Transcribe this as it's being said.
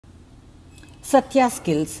Satya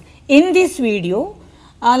skills. In this video,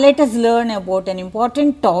 let us learn about an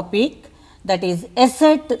important topic, that is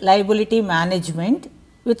asset liability management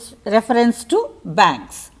with reference to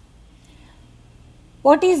banks.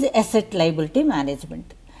 What is asset liability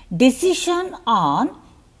management? Decision on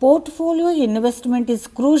portfolio investment is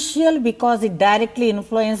crucial because it directly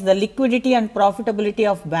influences the liquidity and profitability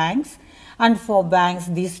of banks, and for banks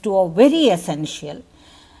these two are very essential.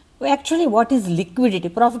 Actually, what is liquidity?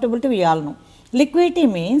 Profitability we all know. Liquidity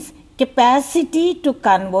means capacity to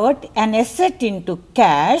convert an asset into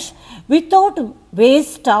cash without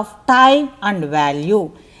waste of time and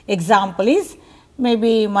value. Example is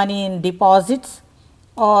maybe money in deposits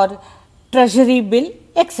or treasury bill,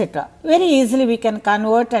 etc. Very easily we can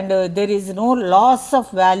convert, and there is no loss of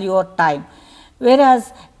value or time.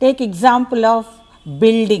 Whereas, take example of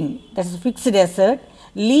building, that is fixed asset,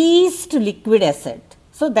 least liquid asset.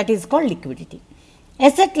 So, that is called liquidity.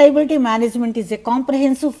 Asset liability management is a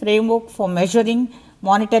comprehensive framework for measuring,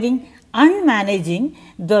 monitoring and managing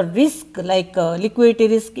the risk like liquidity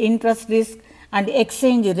risk, interest risk and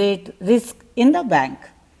exchange rate risk in the bank,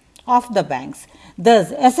 of the banks.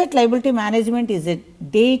 Thus, asset liability management is a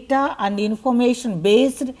data and information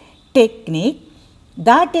based technique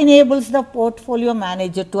that enables the portfolio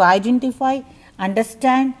manager to identify,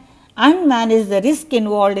 understand and manage the risk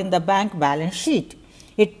involved in the bank balance sheet.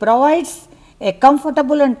 It provides a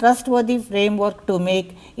comfortable and trustworthy framework to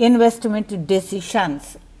make investment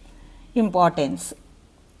decisions. Importance.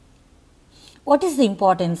 What is the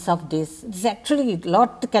importance of this? It is actually a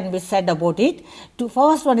lot can be said about it.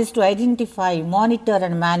 First one is to identify, monitor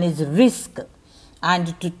and manage risk,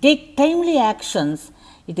 and to take timely actions.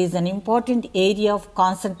 It is an important area of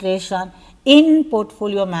concentration in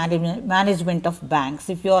portfolio management of banks.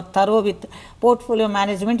 If you are thorough with portfolio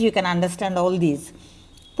management, you can understand all these.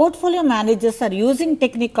 Portfolio managers are using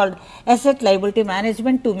technique called asset liability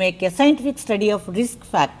management to make a scientific study of risk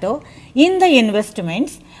factor in the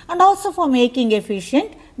investments and also for making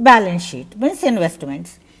efficient balance sheet, means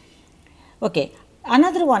investments. Okay.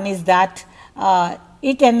 Another one is that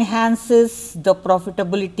it enhances the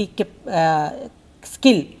profitability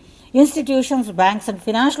skill. Institutions, banks and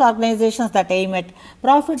financial organizations that aim at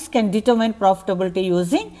profits can determine profitability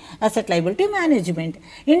using asset liability management.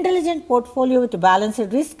 Intelligent portfolio with balanced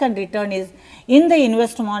risk and return is in the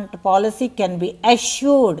investment policy can be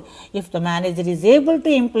assured if the manager is able to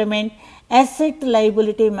implement asset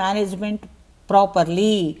liability management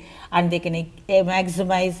properly, and they can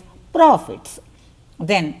maximize profits.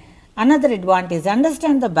 Then another advantage,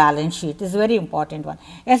 understand the balance sheet is very important one.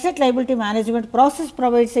 Asset liability management process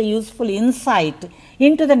provides a useful insight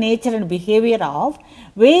into the nature and behavior of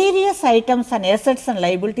various items and assets and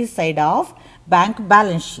liabilities side of bank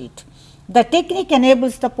balance sheet. The technique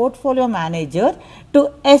enables the portfolio manager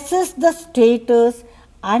to assess the status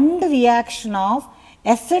and reaction of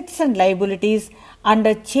assets and liabilities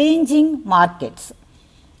under changing markets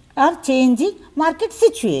or changing market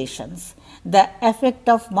situations. The effect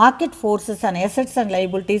of market forces on assets and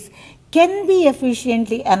liabilities can be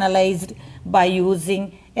efficiently analyzed by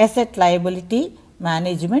using asset liability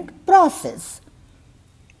management process.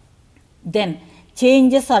 Then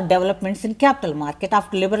changes or developments in capital market.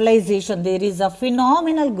 After liberalization, there is a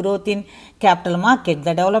phenomenal growth in capital market.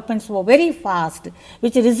 The developments were very fast,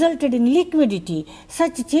 which resulted in liquidity.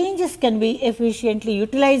 Such changes can be efficiently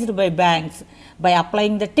utilized by banks by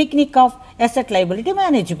applying the technique of asset liability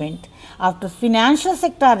management. After financial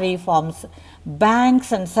sector reforms,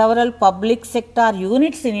 banks and several public sector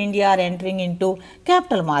units in India are entering into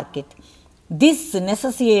capital market. This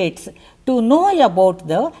necessitates to know about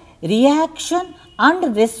the reaction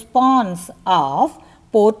and response of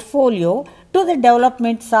portfolio to the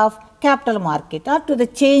developments of capital market or to the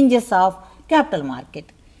changes of capital market.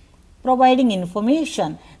 Providing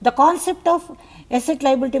information. The concept of asset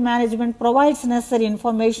liability management provides necessary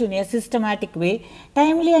information in a systematic way.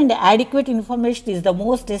 Timely and adequate information is the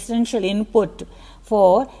most essential input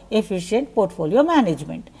for efficient portfolio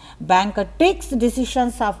management. Banker takes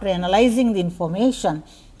decisions after analyzing the information.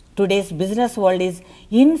 Today's business world is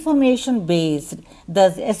information based.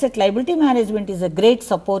 Thus, asset liability management is a great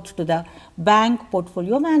support to the bank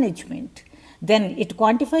portfolio management. Then it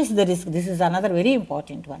quantifies the risk. This is another very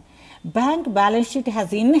important one. Bank balance sheet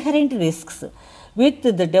has inherent risks. With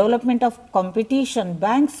the development of competition,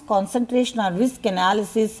 banks' concentration on risk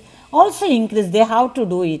analysis also increase. They have to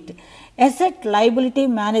do it. Asset liability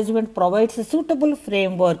management provides a suitable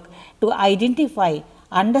framework to identify,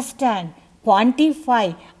 understand,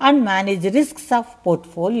 quantify and manage risks of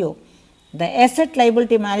portfolio. The asset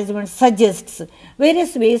liability management suggests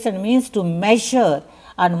various ways and means to measure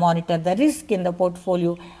and monitor the risk in the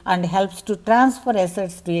portfolio and helps to transfer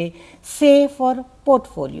assets to a safer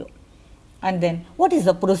portfolio. And then what is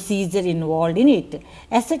the procedure involved in it?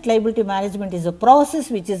 Asset liability management is a process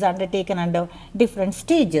which is undertaken under different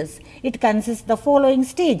stages. It consists of the following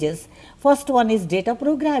stages. First one is data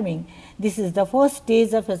programming. This is the first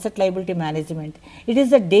stage of asset liability management. It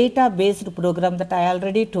is a data based program that I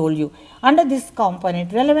already told you. Under this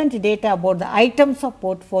component, relevant data about the items of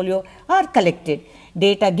portfolio are collected.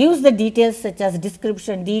 Data gives the details such as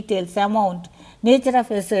description, details, amount, nature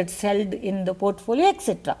of assets held in the portfolio,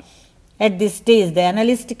 etc. At this stage, the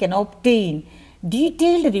analyst can obtain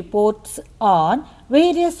detailed reports on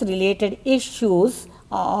various related issues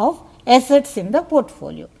of assets in the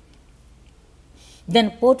portfolio.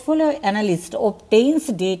 Then portfolio analyst obtains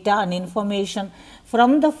data and information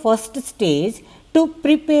from the first stage to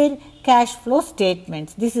prepare cash flow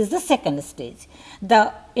statements. This is the second stage.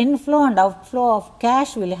 The inflow and outflow of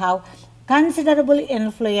cash will have considerable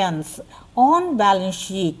influence on balance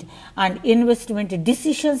sheet and investment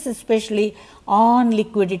decisions, especially on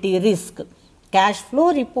liquidity risk. Cash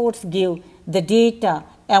flow reports give the data,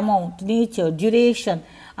 amount, nature, duration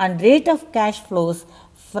and rate of cash flows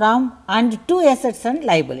from and to assets and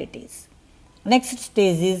liabilities. Next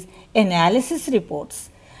stage is analysis reports.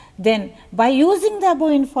 Then by using the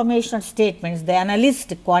above information statements, the analyst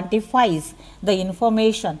quantifies the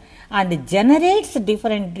information and generates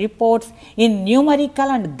different reports in numerical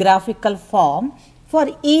and graphical form for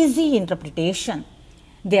easy interpretation.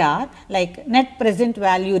 They are like net present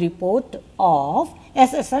value report of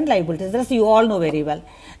assets and liabilities, that you all know very well.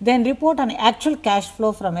 Then report on actual cash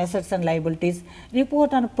flow from assets and liabilities,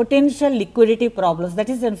 report on potential liquidity problems, that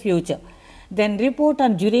is in future. Then report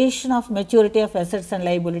on duration of maturity of assets and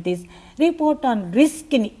liabilities, report on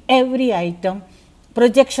risk in every item,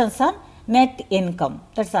 projections on net income,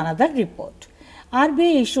 that is another report.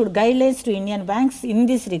 RBI issued guidelines to Indian banks in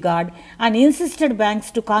this regard and insisted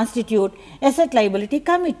banks to constitute Asset Liability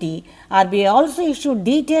Committee. RBI also issued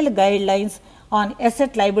detailed guidelines on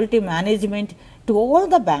asset liability management to all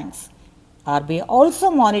the banks. RBI also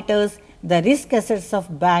monitors the risk assets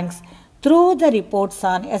of banks through the reports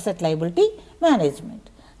on asset liability management.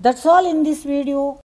 That's all in this video.